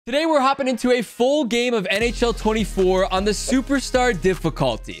Today, we're hopping into a full game of NHL 24 on the Superstar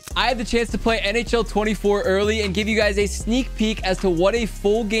difficulty. I had the chance to play NHL 24 early and give you guys a sneak peek as to what a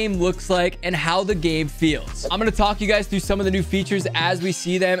full game looks like and how the game feels. I'm going to talk you guys through some of the new features as we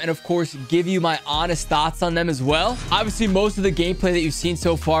see them and, of course, give you my honest thoughts on them as well. Obviously, most of the gameplay that you've seen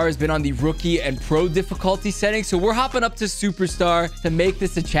so far has been on the Rookie and Pro difficulty setting, so we're hopping up to Superstar to make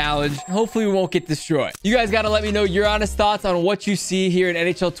this a challenge. Hopefully, we won't get destroyed. You guys got to let me know your honest thoughts on what you see here in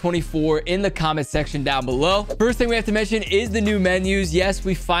NHL 24 in the comment section down below. First thing we have to mention is the new menus. Yes,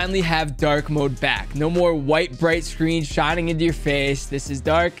 we finally have dark mode back. No more white bright screen shining into your face. This is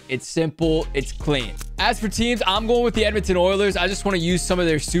dark, it's simple, it's clean. As for teams, I'm going with the Edmonton Oilers. I just want to use some of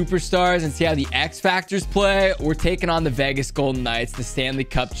their superstars and see how the X Factors play. We're taking on the Vegas Golden Knights, the Stanley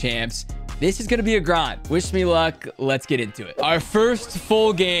Cup champs. This is going to be a grind. Wish me luck. Let's get into it. Our first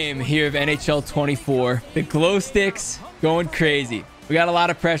full game here of NHL 24. The glow sticks going crazy. We got a lot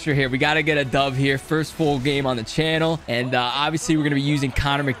of pressure here. We got to get a dub here. First full game on the channel. And obviously, we're going to be using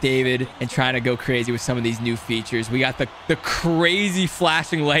Connor McDavid and trying to go crazy with some of these new features. We got the crazy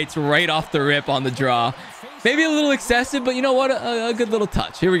flashing lights right off the rip on the draw. Maybe a little excessive, but you know what? A good little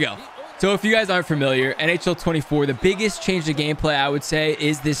touch. Here we go. So if you guys aren't familiar, NHL 24, the biggest change to gameplay, I would say,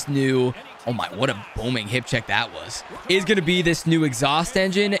 is this new... Oh my, what a booming hip check that was. Is going to be this new exhaust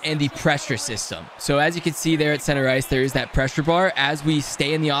engine and the pressure system. So as you can see there at center ice, there is that pressure bar. As we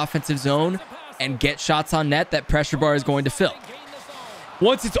stay in the offensive zone and get shots on net, that pressure bar is going to fill.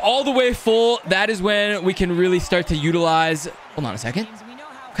 Once it's all the way full, that is when we can really start to utilize... Hold on a second.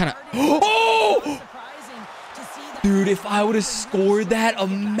 Kind of... Oh! Dude, if I would have scored that,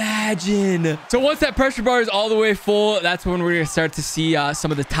 imagine. So once that pressure bar is all the way full, that's when we're going to start to see some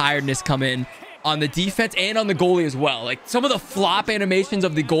of the tiredness come in on the defense and on the goalie as well. Like, some of the flop animations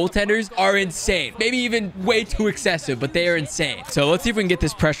of the goaltenders are insane. Maybe even way too excessive, but they are insane. So let's see if we can get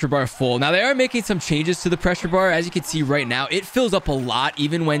this pressure bar full. Now, they are making some changes to the pressure bar. As you can see right now, it fills up a lot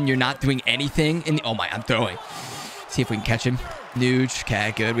even when you're not doing anything. Oh my, I'm throwing. See if we can catch him. Nuge.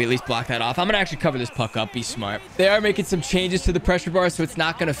 Okay, good. We at least block that off. I'm going to actually cover this puck up. Be smart. They are making some changes to the pressure bar, so it's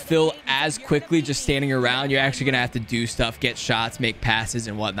not going to fill as quickly just standing around. You're actually going to have to do stuff, get shots, make passes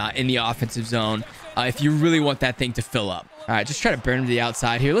and whatnot in the offensive zone if you really want that thing to fill up. All right, just try to burn him to the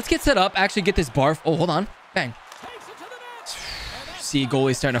outside here. Let's get set up. Actually get this bar. Oh, hold on. Bang. See,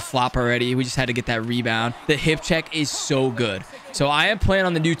 goalie starting to flop already. We just had to get that rebound. The hip check is so good. So I am playing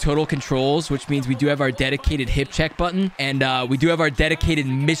on the new total controls, which means we do have our dedicated hip check button, and we do have our dedicated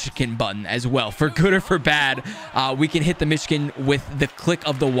Michigan button as well. For good or for bad, we can hit the Michigan with the click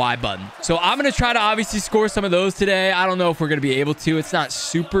of the Y button. So I'm going to try to obviously score some of those today. I don't know if we're going to be able to. It's not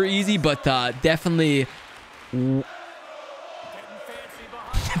super easy, but definitely...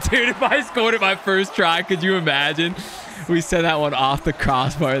 Dude, if I scored it my first try, could you imagine? We sent that one off the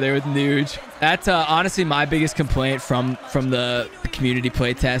crossbar there with Nuge. That's honestly my biggest complaint from the community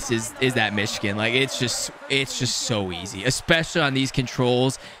playtest is that Michigan. Like, it's just so easy, especially on these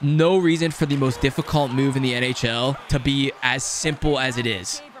controls. No reason for the most difficult move in the NHL to be as simple as it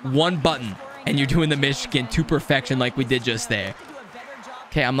is. One button and you're doing the Michigan to perfection like we did just there.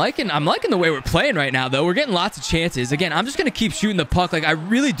 Okay, I'm liking the way we're playing right now, though. We're getting lots of chances. Again, I'm just going to keep shooting the puck. Like, I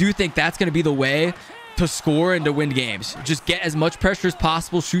really do think that's going to be the way to score and to win games. Just get as much pressure as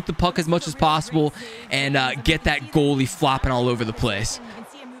possible, shoot the puck as much as possible, and get that goalie flopping all over the place.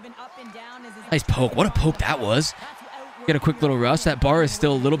 Nice poke. What a poke that was. Get a quick little rush. That bar is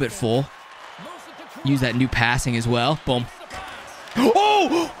still a little bit full. Use that new passing as well. Boom.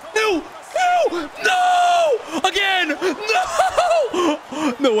 Oh! No! No! Again! No!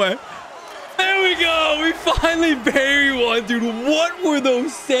 No way. There we go. We finally buried one, dude. What were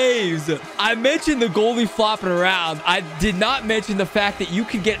those saves? I mentioned the goalie flopping around. I did not mention the fact that you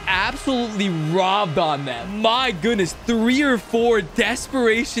could get absolutely robbed on them. My goodness, 3 or 4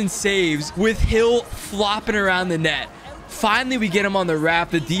 desperation saves with Hill flopping around the net. Finally, we get him on the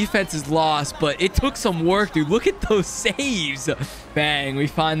wrap. The defense is lost, but it took some work, dude. Look at those saves. Bang, we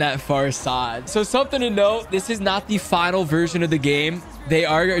find that far side. So something to note, this is not the final version of the game. They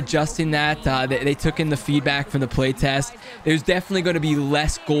are adjusting that. They took in the feedback from the playtest. There's definitely going to be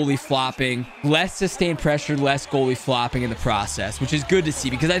less goalie flopping, less sustained pressure, less goalie flopping in the process, which is good to see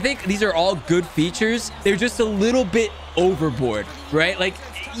because I think these are all good features. They're just a little bit overboard, right? Like,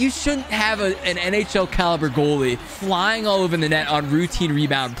 you shouldn't have an NHL caliber goalie flying all over the net on routine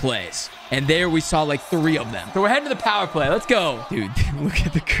rebound plays. And there we saw like 3 of them. So we're heading to the power play. Let's go. Dude, look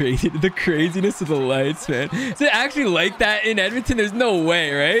at the craziness of the lights, man. Is it actually like that in Edmonton? There's no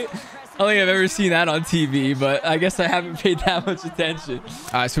way, right? don't think I've ever seen that on TV, but I guess I haven't paid that much attention.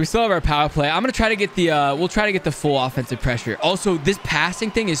 All right, so we still have our power play. I'm gonna try to get the we'll try to get the full offensive pressure. Also, this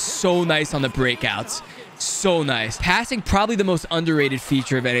passing thing is so nice on the breakouts. So nice. Passing, probably the most underrated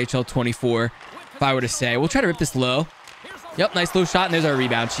feature of NHL 24, if I were to say. We'll try to rip this low. Yep, nice low shot, and there's our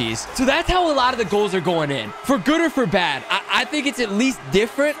rebound cheese. So that's how a lot of the goals are going in. For good or for bad. I think it's at least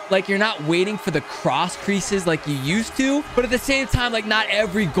different. Like, you're not waiting for the cross creases like you used to. But at the same time, like, not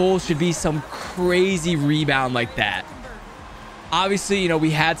every goal should be some crazy rebound like that. Obviously, you know,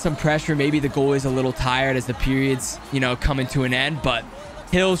 we had some pressure. Maybe the goalie's a little tired as the periods, you know, coming to an end. But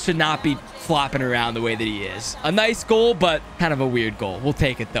Hill should not be flopping around the way that he is. A nice goal, but kind of a weird goal. We'll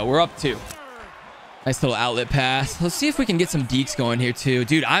take it, though. We're up 2. Nice little outlet pass. Let's see if we can get some dekes going here too.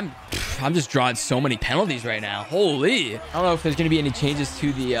 Dude, I'm just drawing so many penalties right now. Holy. I don't know if there's going to be any changes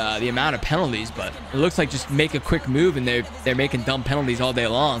to the amount of penalties, but it looks like just make a quick move and they're making dumb penalties all day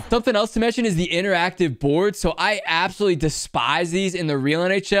long. Something else to mention is the interactive board. So I absolutely despise these in the real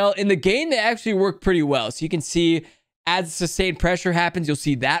NHL. In the game, they actually work pretty well. So you can see as sustained pressure happens, you'll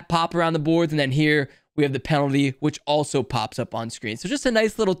see that pop around the boards. And then here, we have the penalty, which also pops up on screen. So just a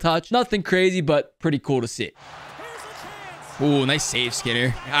nice little touch. Nothing crazy, but pretty cool to see. Ooh, nice save,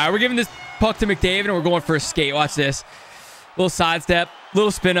 Skinner. All right, we're giving this puck to McDavid, and we're going for a skate. Watch this. Little sidestep, little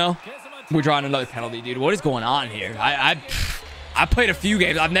spino. We're drawing another penalty, dude. What is going on here? I played a few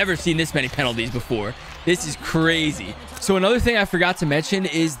games. I've never seen this many penalties before. This is crazy. So another thing I forgot to mention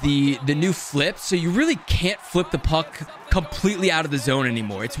is the new flip. So you really can't flip the puck completely out of the zone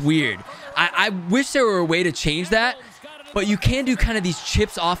anymore. It's weird. I wish there were a way to change that, but you can do kind of these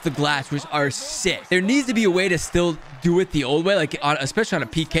chips off the glass, which are sick. There needs to be a way to still do it the old way, like especially on a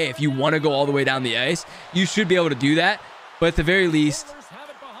PK. If you want to go all the way down the ice, you should be able to do that. But at the very least,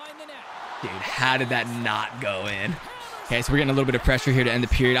 dude, how did that not go in? Okay, so we're getting a little bit of pressure here to end the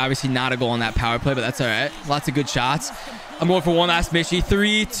period. Obviously not a goal on that power play, but that's all right. Lots of good shots. I'm going for one last Mishy.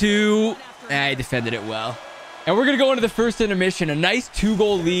 3, 2. I defended it well. And we're going to go into the first intermission. A nice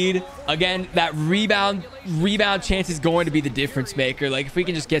 2-goal lead. Again, that rebound chance is going to be the difference maker. Like, if we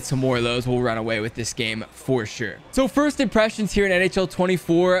can just get some more of those, we'll run away with this game for sure. So first impressions here in NHL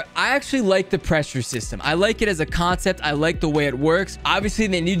 24, I actually like the pressure system. I like it as a concept. I like the way it works. Obviously,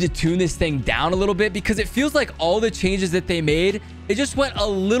 they need to tune this thing down a little bit because it feels like all the changes that they made, it just went a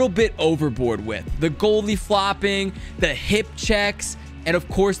little bit overboard with. The goalie flopping, the hip checks, and of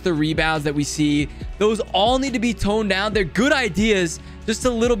course the rebounds that we see. Those all need to be toned down. They're good ideas, just a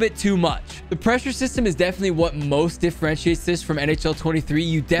little bit too much. The pressure system is definitely what most differentiates this from NHL 23.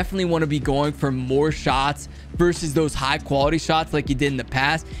 You definitely want to be going for more shots versus those high quality shots like you did in the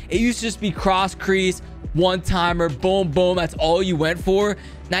past. It used to just be cross crease, one-timer, boom, boom. That's all you went for.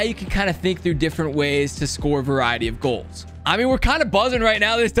 Now you can kind of think through different ways to score a variety of goals. I mean, we're kind of buzzing right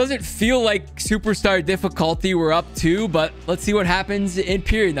now. This doesn't feel like superstar difficulty. We're up 2, but let's see what happens in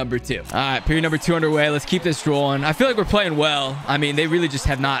period number 2. All right, period number 2 underway. Let's keep this rolling. I feel like we're playing well. I mean, they really just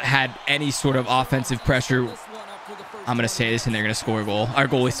have not had any sort of offensive pressure. I'm going to say this, and they're going to score a goal. Our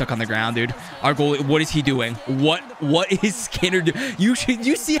goalie's stuck on the ground, dude. Our goalie, what is he doing? What is Skinner doing? You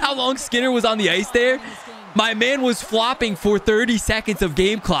see how long Skinner was on the ice there? My man was flopping for 30 seconds of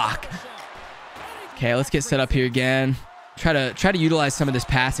game clock. Okay, let's get set up here again. Try to utilize some of this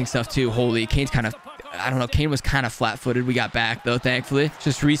passing stuff too. Holy, Kane's kind of, I don't know, Kane was kind of flat-footed. We got back though, thankfully.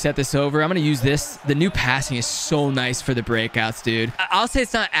 Just reset this over. I'm going to use this. The new passing is so nice for the breakouts, dude. I'll say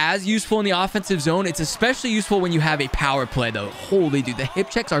it's not as useful in the offensive zone. It's especially useful when you have a power play though. Holy, dude, the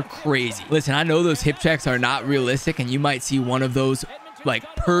hip checks are crazy. Listen, I know those hip checks are not realistic and you might see one of those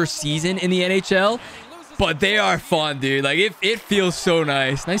like per season in the NHL. But they are fun, dude. Like, it feels so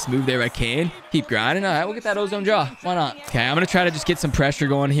nice. Nice move there by Kane. Keep grinding. All right, we'll get that ozone draw. Why not? Okay, I'm going to try to just get some pressure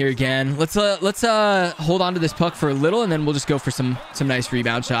going here again. Let's hold on to this puck for a little, and then we'll just go for some nice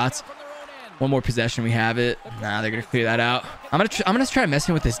rebound shots. One more possession, we have it. Nah, they're going to clear that out. I'm gonna try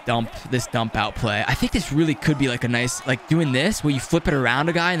messing with this dump out play. I think this really could be like a nice, like doing this, where you flip it around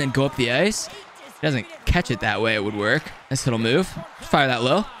a guy and then go up the ice. It doesn't catch it that way, it would work. Nice little move. Fire that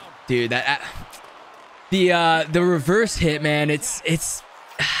low. Dude, that... The reverse hit, man, it's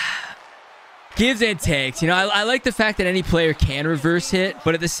gives and takes. You know, I like the fact that any player can reverse hit,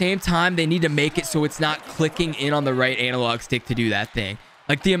 but at the same time, they need to make it so it's not clicking in on the right analog stick to do that thing.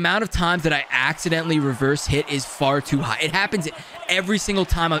 Like, the amount of times that I accidentally reverse hit is far too high. It happens every single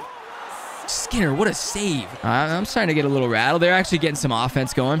time. Skinner, what a save. I'm starting to get a little rattled. They're actually getting some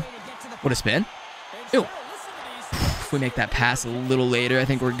offense going. What a spin. Ew. If we make that pass a little later, I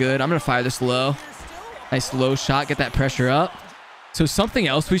think we're good. I'm going to fire this low. Nice low shot. Get that pressure up. So something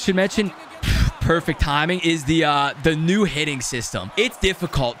else we should mention. perfect timing is the new hitting system. It's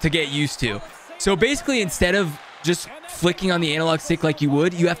difficult to get used to. So basically, instead of just flicking on the analog stick like you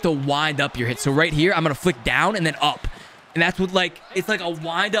would, you have to wind up your hit. So right here, I'm going to flick down and then up. And that's what, like, it's like a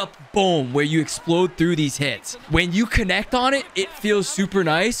wind up boom where you explode through these hits. When you connect on it, it feels super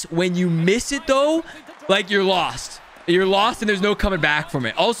nice. When you miss it though, like, you're lost. You're lost and there's no coming back from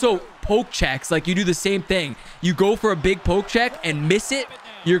it. Also, poke checks, like, you do the same thing. You go for a big poke check and miss it.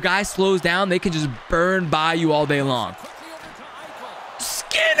 Your guy slows down. They can just burn by you all day long.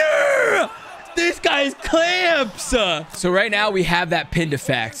 Skinner! This guy's clamps. So right now we have that pinned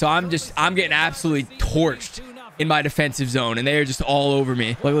effect. So I'm getting absolutely torched in my defensive zone, and they're just all over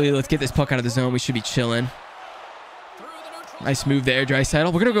me. Luckily, let's get this puck out of the zone. We should be chilling. Nice move there,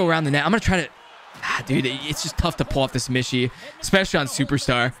 Draisaitl. We're gonna go around the net. I'm gonna try to... dude, it's just tough to pull off this Mishi, especially on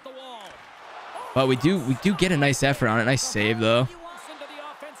Superstar. But we do get a nice effort on it. Nice save though.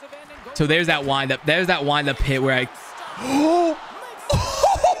 So there's that wind up. There's that wind up hit where I...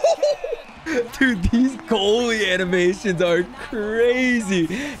 Dude, these goalie animations are crazy.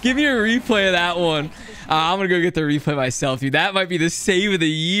 Give me a replay of that one. I'm going to go get the replay myself, dude. That might be the save of the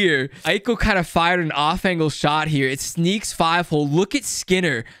year. Eichel kind of fired an off-angle shot here. It sneaks 5-hole. Look at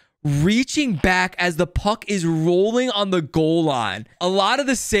Skinner reaching back as the puck is rolling on the goal line. A lot of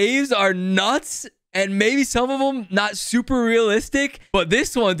the saves are nuts, and maybe some of them not super realistic. But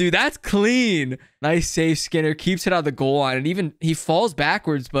this one, dude, that's clean. Nice save, Skinner. Keeps it out of the goal line. And even he falls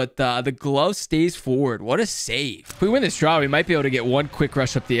backwards, but the glove stays forward. What a save. If we win this draw, we might be able to get one quick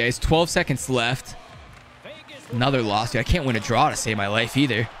rush up the ice. 12 seconds left. Another loss. Dude, I can't win a draw to save my life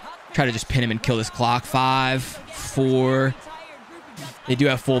either. Try to just pin him and kill this clock. 5, 4. They do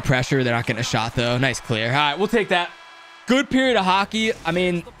have full pressure. They're not getting a shot, though. Nice clear. All right, we'll take that. Good period of hockey. I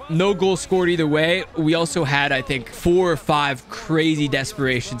mean, no goal scored either way. We also had, I think, 4 or 5 crazy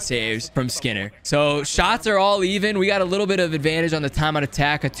desperation saves from Skinner. So shots are all even. We got a little bit of advantage on the time on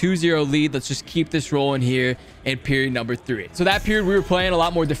attack. A 2-0 lead. Let's just keep this rolling here in period number 3. So that period we were playing a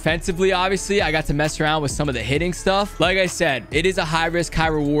lot more defensively, obviously. I got to mess around with some of the hitting stuff. Like I said, it is a high risk, high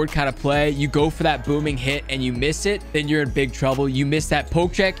reward kind of play. You go for that booming hit and you miss it, then you're in big trouble. You miss that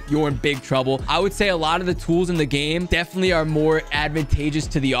poke check, you're in big trouble. I would say a lot of the tools in the game definitely are more advantageous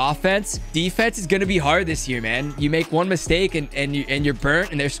to the offense. Defense is going to be hard this year, man. You make one mistake and you're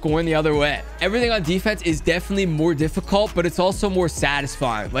burnt and they're scoring the other way. Everything on defense is definitely more difficult, but it's also more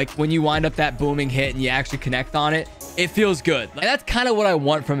satisfying. Like when you wind up that booming hit and you actually connect on it, it feels good. Like, that's kind of what I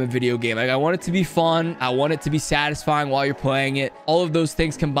want from a video game. Like, I want it to be fun. I want it to be satisfying while you're playing it. All of those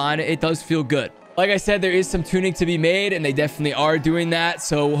things combined, it does feel good. Like I said, there is some tuning to be made, and they definitely are doing that.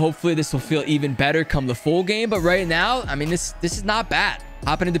 So hopefully this will feel even better come the full game. But right now, I mean, this is not bad.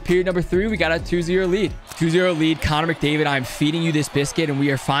 Hopping into period number 3, we got a 2-0 lead. 2-0 lead. Connor McDavid, I'm feeding you this biscuit, and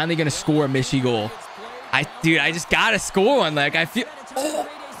we are finally going to score a Mishi goal. Dude, I just got to score one. Like, I feel... Oh.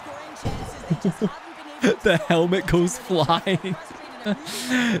 The helmet goes flying.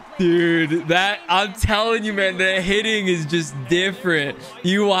 Dude, that, I'm telling you, man, the hitting is just different.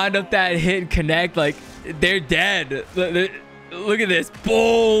 You wind up that hit and connect, like, they're dead. Look at this.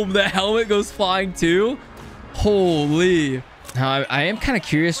 Boom. The helmet goes flying too. Holy. Now, I am kind of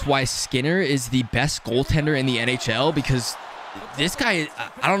curious why Skinner is the best goaltender in the NHL, because this guy,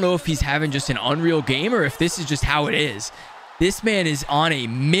 I don't know if he's having just an unreal game or if this is just how it is. This man is on a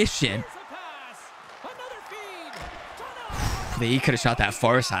mission. He could have shot that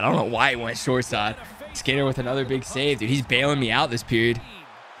far side. I don't know why he went short side. Skinner with another big save, dude. He's bailing me out this period.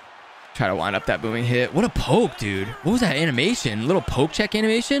 Try to wind up that booming hit. What a poke, dude. What was that animation? Little poke check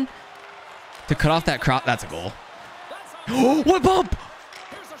animation to cut off that crop. That's a goal. Oh, what bump?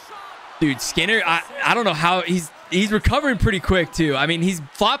 Dude, Skinner, I don't know how he's recovering pretty quick too. I mean, he's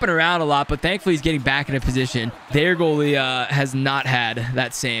flopping around a lot, but thankfully he's getting back into position. Their goalie has not had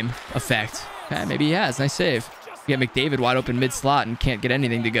that same effect. Maybe he has. Nice save. Get McDavid wide open mid slot and can't get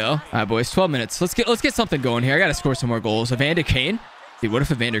anything to go. All right, boys, 12 minutes. Let's get something going here. I got to score some more goals. Evander Kane. Dude, what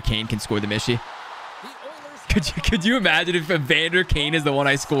if Evander Kane can score the Mishi? Could you imagine if Evander Kane is the one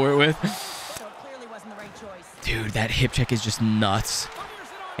I score it with? Dude, that hip check is just nuts.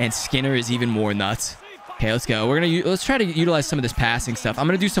 And Skinner is even more nuts. Okay, let's go. Let's try to utilize some of this passing stuff. I'm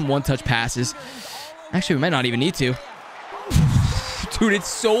gonna do some one-touch passes. Actually, we might not even need to. Dude, it's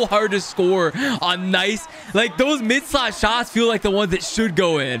so hard to score on nice, like, those mid-slot shots feel like the ones that should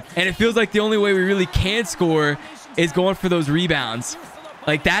go in. And it feels like the only way we really can score is going for those rebounds.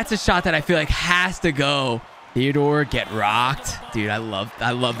 Like, that's a shot that I feel like has to go. Theodore, get rocked. Dude, I love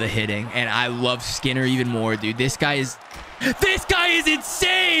the hitting. And I love Skinner even more, dude. This guy is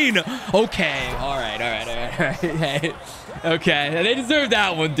insane. Okay. All right. Hey, Okay, and they deserve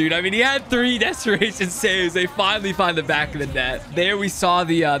that one, dude. I mean, he had 3 desperation saves. They finally find the back of the net. There we saw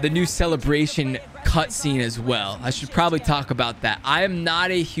the new celebration cutscene as well. I should probably talk about that. I am not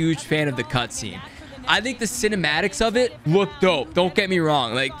a huge fan of the cutscene. I think the cinematics of it look dope. Don't get me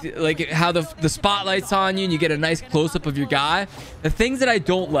wrong. Like how the spotlight's on you and you get a nice close-up of your guy. The things that I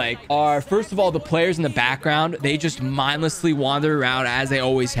don't like are, first of all, the players in the background. They just mindlessly wander around as they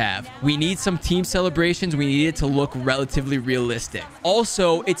always have. We need some team celebrations. We need it to look relatively realistic.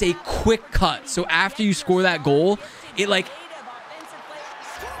 Also, it's a quick cut. So after you score that goal, it like...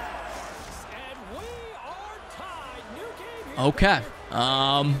 Okay.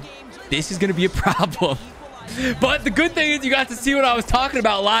 This is going to be a problem. But the good thing is you got to see what I was talking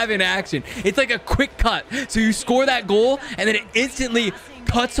about live in action. It's like a quick cut. So you score that goal and then it instantly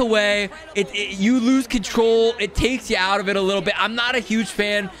cuts away. You lose control. It takes you out of it a little bit. I'm not a huge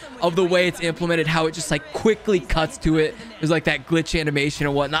fan of the way it's implemented, how it just like quickly cuts to it. There's like that glitch animation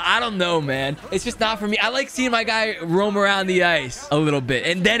and whatnot. I don't know, man. It's just not for me. I like seeing my guy roam around the ice a little bit,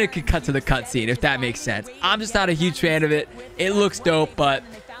 and then it could cut to the cutscene, if that makes sense. I'm just not a huge fan of it. It looks dope, but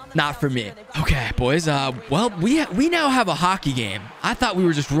not for me. Okay, boys. Well, we now have a hockey game. I thought we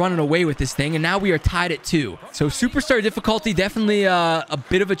were just running away with this thing, and now we are tied at 2. So superstar difficulty, definitely a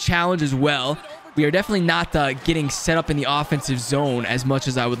bit of a challenge as well. We are definitely not getting set up in the offensive zone as much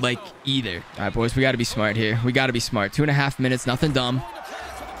as I would like either. All right, boys, we got to be smart here. We got to be smart. 2.5 minutes, nothing dumb.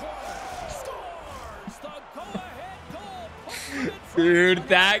 Dude,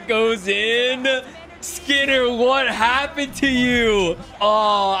 that goes in. Skinner, what happened to you?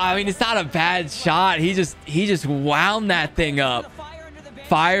 Oh, I mean, it's not a bad shot. He just wound that thing up.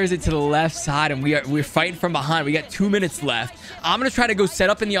 Fires it to the left side, and we're fighting from behind. We got 2 minutes left. I'm gonna try to go set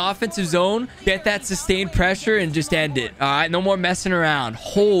up in the offensive zone, get that sustained pressure, and just end it. All right, no more messing around.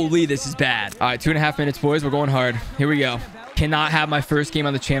 Holy, this is bad. All right, 2.5 minutes, boys. We're going hard. Here we go. Cannot have my first game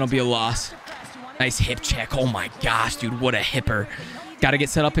on the channel be a loss. Nice hip check. Oh my gosh, dude, what a hipper. Got to get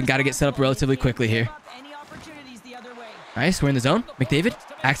set up and got to get set up relatively quickly here. Nice. We're in the zone. McDavid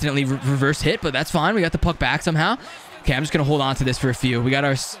accidentally reverse hit, but that's fine. We got the puck back somehow. Okay, I'm just going to hold on to this for a few. We got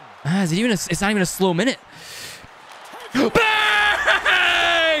our... it's not even a slow minute. Bang!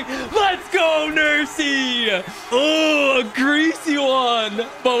 Let's go, Nursey! Oh, a greasy one.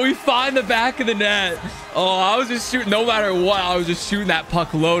 But we find the back of the net. Oh, I was just shooting... No matter what, I was just shooting that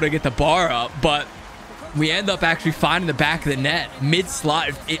puck low to get the bar up, but... we end up actually finding the back of the net mid-slot.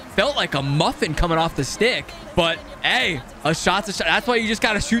 It felt like a muffin coming off the stick. But, hey, a shot's a shot. That's why you just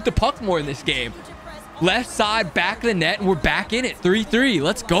got to shoot the puck more in this game. Left side, back of the net, and we're back in it. 3-3.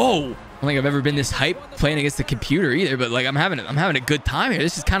 Let's go. I don't think I've ever been this hype playing against the computer either, but, like, I'm having a good time here.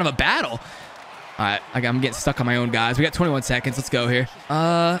 This is kind of a battle. All right, I'm getting stuck on my own guys. We got 21 seconds. Let's go here.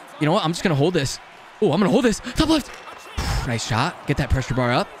 You know what? I'm just going to hold this. Oh, I'm going to hold this. Top left. Nice shot. Get that pressure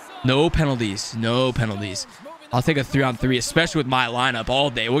bar up. No penalties. No penalties. I'll take a 3-on-3, especially with my lineup all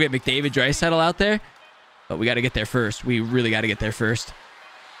day. We'll get McDavid, Draisaitl out there. But we got to get there first. We really got to get there first.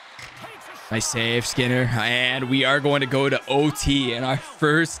 Nice save, Skinner. And we are going to go to OT in our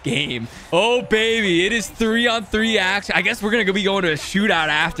first game. Oh, baby. It is 3-on-3 action. I guess we're going to be going to a shootout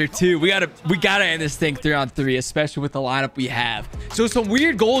after, too. We gotta end this thing 3-on-3, especially with the lineup we have. So some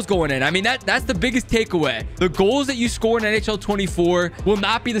weird goals going in. I mean, that's the biggest takeaway. The goals that you score in NHL 24 will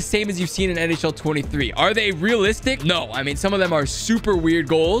not be the same as you've seen in NHL 23. Are they realistic? No. I mean, some of them are super weird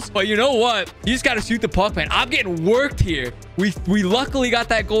goals. But you know what? You just got to shoot the puck, man. I'm getting worked here. We luckily got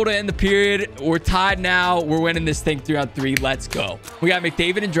that goal to end the period. We're tied now. We're winning this thing 3-on-3. Let's go. We got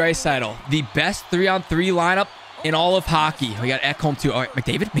McDavid and Draisaitl, the best 3-on-3 lineup in all of hockey. We got Ekholm too. All right,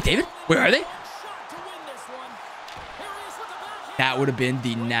 McDavid, where are they? That would have been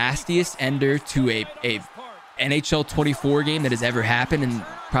the nastiest ender to a NHL 24 game that has ever happened, and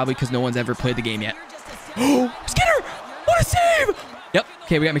probably because no one's ever played the game yet. Oh, Skinner! What a save! Yep.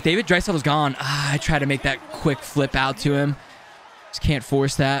 Okay, we got McDavid. Draisaitl's gone. I tried to make that quick flip out to him. Just can't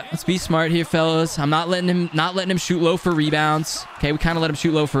force that. Let's be smart here, fellas. I'm not letting him shoot low for rebounds. Okay, we kind of let him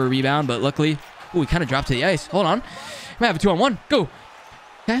shoot low for a rebound, but luckily... Ooh, we kind of dropped to the ice. Hold on. We have a 2-on-1. Go.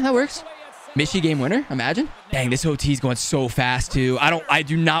 Okay, that works. Michi game winner. Imagine. Dang, this OT is going so fast, too. I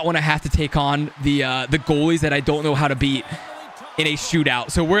do not want to have to take on the goalies that I don't know how to beat in a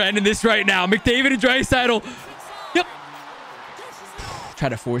shootout. So we're ending this right now. McDavid and Draisaitl. Yep. Try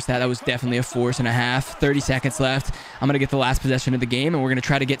to force that. That was definitely a force and a half. 30 seconds left. I'm going to get the last possession of the game, and we're going to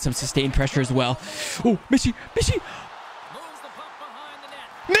try to get some sustained pressure as well. Oh, Michi.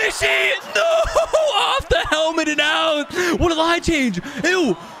 No! Off the helmet and out. What a line change.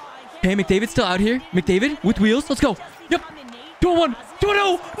 Ew. Okay, McDavid's still out here. McDavid with wheels. Let's go. Yep. 2-on-1.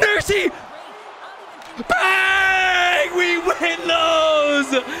 2-0. Nursey. Bang! We It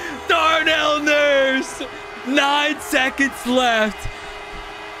knows. Darnell Nurse. 9 seconds left.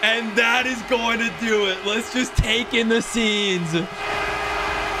 And that is going to do it. Let's just take in the scenes.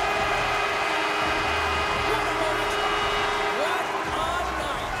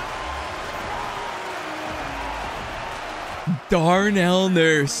 Darnell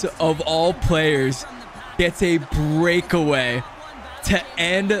Nurse, of all players, gets a breakaway to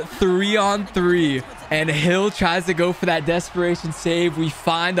end 3-on-3. And Hill tries to go for that desperation save. We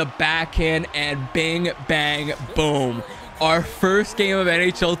find the backhand and bing, bang, boom. Our first game of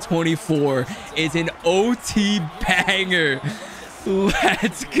NHL 24 is an OT banger.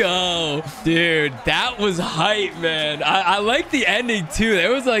 Let's go. Dude, that was hype, man. I like the ending, too.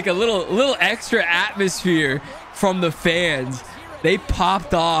 There was like a little extra atmosphere from the fans. They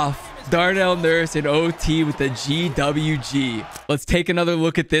popped off. Darnell Nurse in OT with the GWG. Let's take another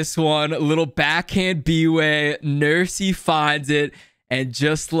look at this one. A little backhand B-way. Nursey finds it. And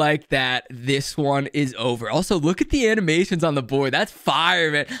just like that, this one is over. Also, look at the animations on the board. That's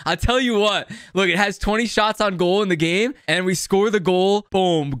fire, man. I'll tell you what. Look, it has 20 shots on goal in the game. And we score the goal.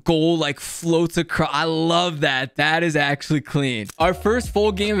 Boom. Goal like floats across. I love that. That is actually clean. Our first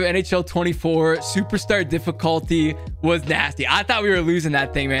full game of NHL 24 Superstar difficulty was nasty. I thought we were losing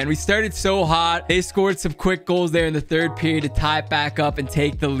that thing, man. We started so hot. They scored some quick goals there in the third period to tie it back up and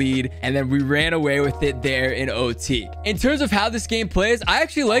take the lead. And then we ran away with it there in OT. In terms of how this game plays, I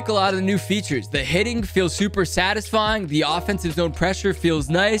actually like a lot of the new features. The hitting feels super satisfying. The offensive zone pressure feels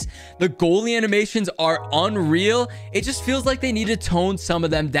nice. The goalie animations are unreal. It just feels like they need to tone some of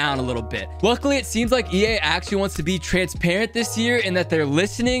them down a little bit. Luckily, it seems like EA actually wants to be transparent this year in that they're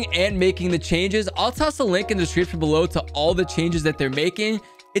listening and making the changes. I'll toss a link in the description below to all the changes that they're making.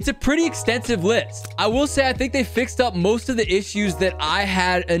 It's a pretty extensive list. I will say I think they fixed up most of the issues that I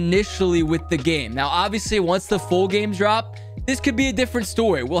had initially with the game. Now, obviously, once the full game drop, this could be a different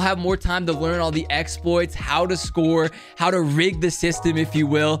story. We'll have more time to learn all the exploits, how to score, how to rig the system, if you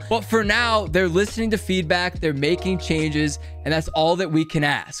will. But for now, they're listening to feedback, they're making changes, and that's all that we can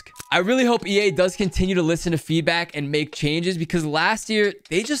ask. I really hope EA does continue to listen to feedback and make changes, because last year,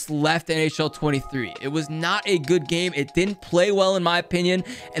 they just left NHL 23. It was not a good game. It didn't play well, in my opinion,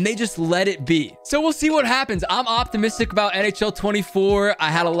 and they just let it be. So we'll see what happens. I'm optimistic about NHL 24. I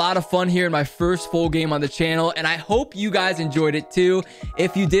had a lot of fun here in my first full game on the channel, and I hope you guys enjoyed it too.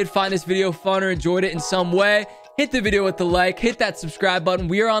 If you did find this video fun or enjoyed it in some way, hit the video with the like, hit that subscribe button.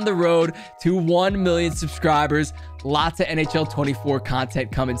 We are on the road to 1 million subscribers. Lots of NHL 24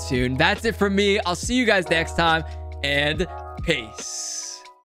 content coming soon. That's it from me. I'll see you guys next time, and peace.